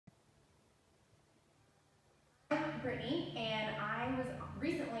Brittany, and I was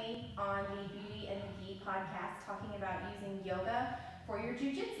recently on the Beauty and the Gi podcast talking about using yoga for your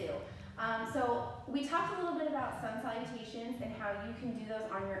Jiu Jitsu. So we talked a little bit about Sun Salutations and how you can do those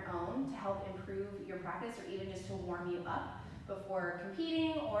on your own to help improve your practice or even just to warm you up before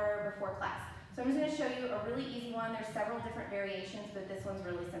competing or before class. So I'm just going to show you a really easy one. There's several different variations, but this one's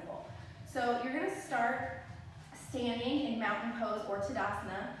really simple. So you're going to start standing in mountain pose or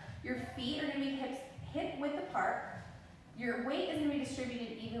Tadasana. Your feet are going to be hip width apart. Your weight is going to be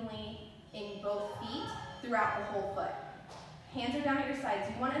distributed evenly in both feet throughout the whole foot. Hands are down at your sides.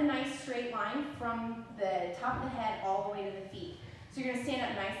 You want a nice straight line from the top of the head all the way to the feet. So you're going to stand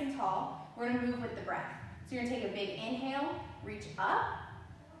up nice and tall. We're going to move with the breath. So you're going to take a big inhale, reach up,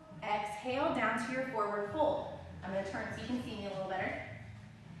 exhale down to your forward fold. I'm going to turn so you can see me a little better.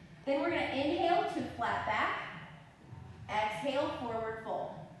 Then we're going to inhale to flat back, exhale, forward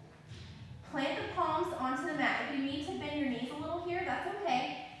fold. Plant the palms onto the mat. If you need to bend your knees a little here, that's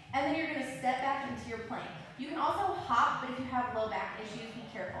okay. And then you're going to step back into your plank. You can also hop, but if you have low back issues, be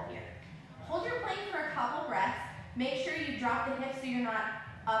careful here. Hold your plank for a couple breaths. Make sure you drop the hips so you're not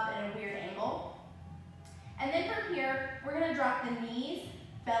up in a weird angle. And then from here, we're going to drop the knees,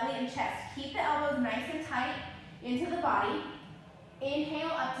 belly, and chest. Keep the elbows nice and tight into the body.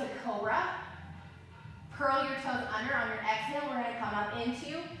 Inhale up to Cobra. Curl your toes under. On your exhale, we're going to come up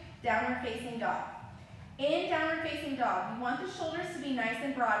into Downward Facing Dog. In Downward Facing Dog, you want the shoulders to be nice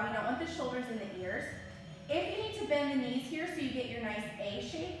and broad. We don't want the shoulders in the ears. If you need to bend the knees here so you get your nice A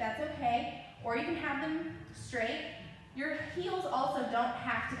shape, that's okay. Or you can have them straight. Your heels also don't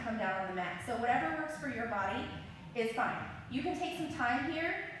have to come down on the mat. So whatever works for your body is fine. You can take some time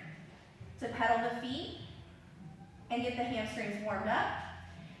here to pedal the feet and get the hamstrings warmed up.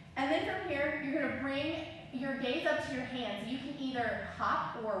 And then from here, you're going to bring your gaze up to your hands. You can either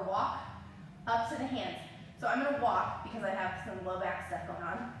hop or walk up to the hands. So I'm going to walk because I have some low back stuff going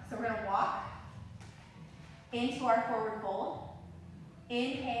on. So we're going to walk into our forward fold.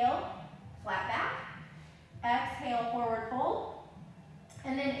 Inhale, flat back. Exhale, forward fold.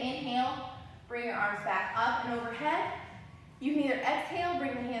 And then inhale, bring your arms back up and overhead. You can either exhale,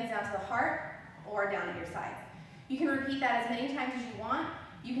 bring the hands down to the heart, or down at your sides. You can repeat that as many times as you want.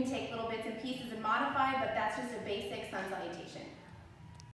 You can take little bits and pieces and modify, but that's just a basic Sun Salutation.